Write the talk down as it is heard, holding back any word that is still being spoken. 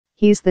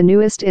He's the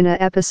newest in a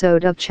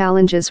episode of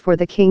Challenges for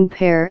the King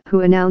pair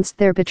who announced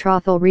their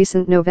betrothal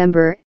recent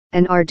November,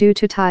 and are due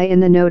to tie in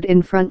the knot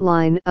in front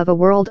line of a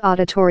World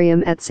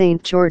Auditorium at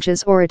St.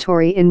 George's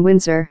Oratory in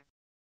Windsor.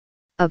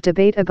 Of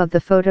debate above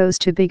the photos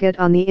to bigot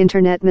on the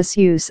internet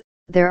misuse,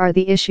 there are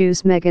the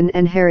issues Meghan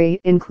and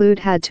Harry include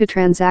had two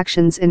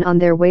transactions in on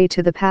their way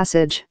to the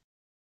passage.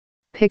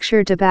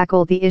 Picture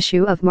debacle. The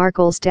issue of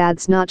Markle's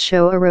dad's not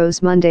show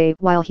arose Monday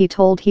while he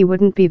told he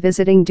wouldn't be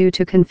visiting due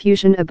to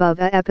confusion above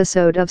a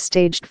episode of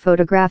staged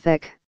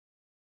photographic.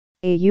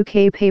 A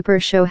UK paper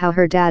show how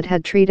her dad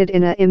had treated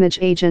in a image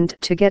agent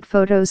to get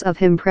photos of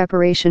him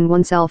preparation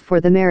oneself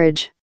for the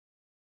marriage.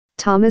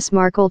 Thomas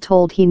Markle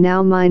told he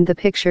now mind the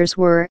pictures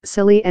were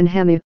silly and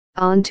hammy,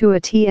 on to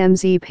a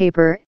TMZ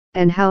paper,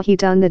 and how he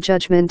done the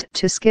judgment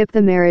to skip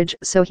the marriage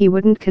so he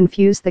wouldn't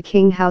confuse the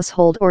King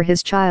household or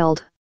his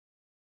child.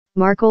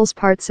 Markle's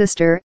part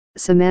sister,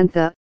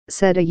 Samantha,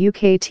 said a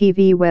UK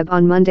TV web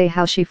on Monday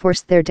how she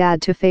forced their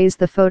dad to phase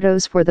the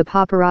photos for the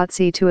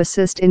paparazzi to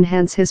assist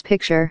enhance his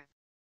picture.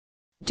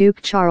 Duke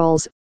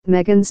Charles,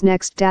 Meghan's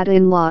next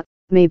dad-in-law,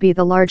 may be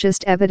the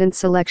largest evidence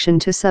selection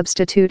to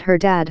substitute her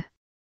dad.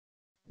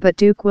 But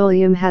Duke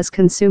William has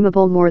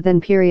consumable more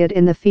than period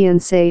in the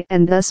fiancé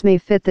and thus may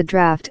fit the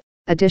draft,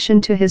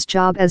 addition to his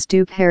job as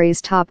Duke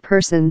Harry's top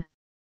person.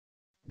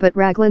 But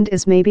Ragland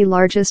is maybe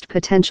largest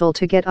potential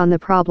to get on the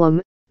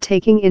problem,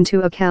 taking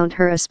into account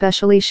her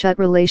especially shut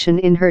relation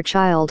in her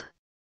child.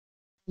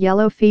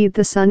 Yellow Feed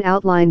the Sun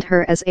outlined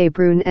her as a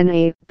brune and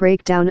a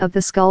breakdown of the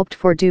sculpt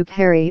for Duke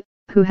Harry,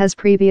 who has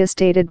previous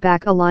dated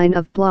back a line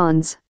of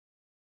blondes.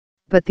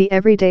 But the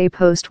Everyday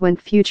Post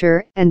went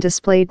future and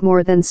displayed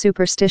more than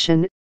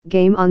superstition,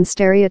 game on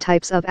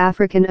stereotypes of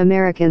African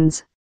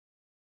Americans.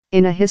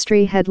 In a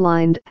history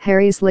headlined,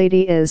 Harry's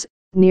lady is,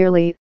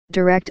 nearly,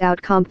 direct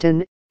out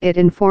Compton, it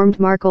informed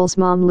Markle's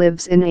mom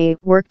lives in a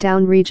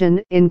workdown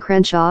region in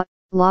Crenshaw,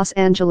 Los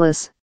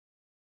Angeles.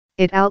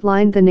 It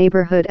outlined the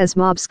neighborhood as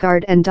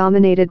mob-scarred and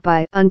dominated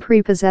by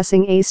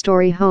unprepossessing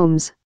A-story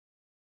homes.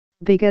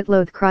 Bigot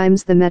loath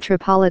crimes. The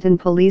Metropolitan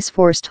Police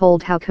Force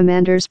told how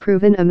commanders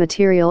proven a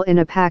material in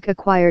a pack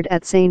acquired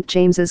at St.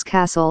 James's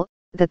Castle,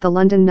 that the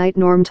London Night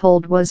Norm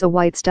told was a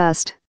white's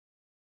dust.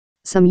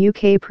 Some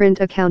UK print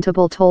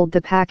accountable told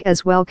the pack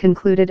as well,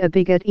 concluded a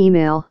Bigot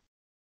email.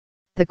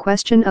 The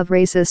question of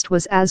racist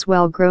was as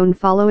well grown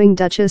following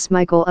Duchess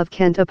Michael of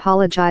Kent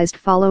apologised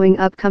following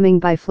upcoming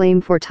by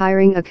flame for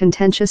tiring a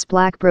contentious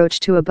black brooch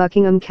to a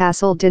Buckingham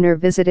Castle dinner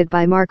visited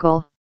by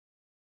Markle.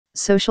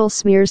 Social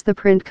smears. The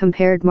print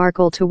compared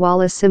Markle to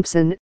Wallis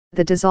Simpson,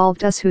 the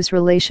dissolved us whose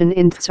relation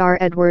in Tsar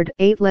Edward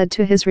VIII led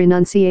to his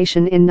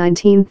renunciation in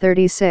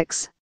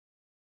 1936.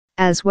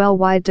 As well,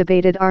 wide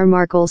debated are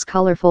Markle's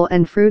colourful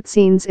and fruit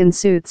scenes in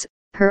Suits,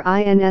 her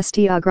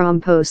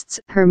Instagram posts,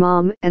 her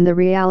mom, and the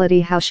reality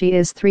how she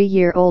is 3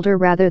 years older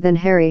rather than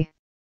Harry.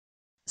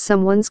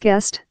 Someone's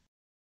guessed?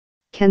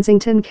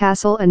 Kensington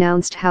Castle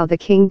announced how the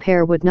King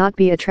pair would not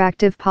be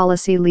attractive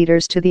policy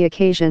leaders to the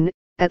occasion,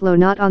 at low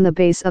not on the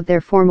base of their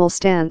formal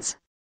stance.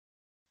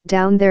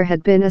 Down there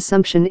had been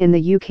assumption in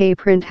the UK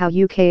print how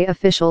UK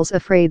officials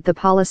afraid the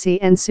policy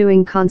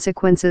ensuing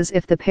consequences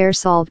if the pair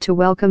solved to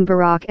welcome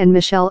Barack and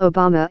Michelle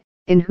Obama,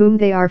 in whom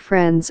they are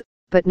friends,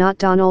 but not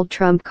Donald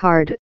Trump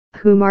card,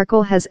 who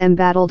Markle has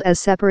embattled as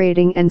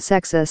separating and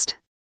sexist.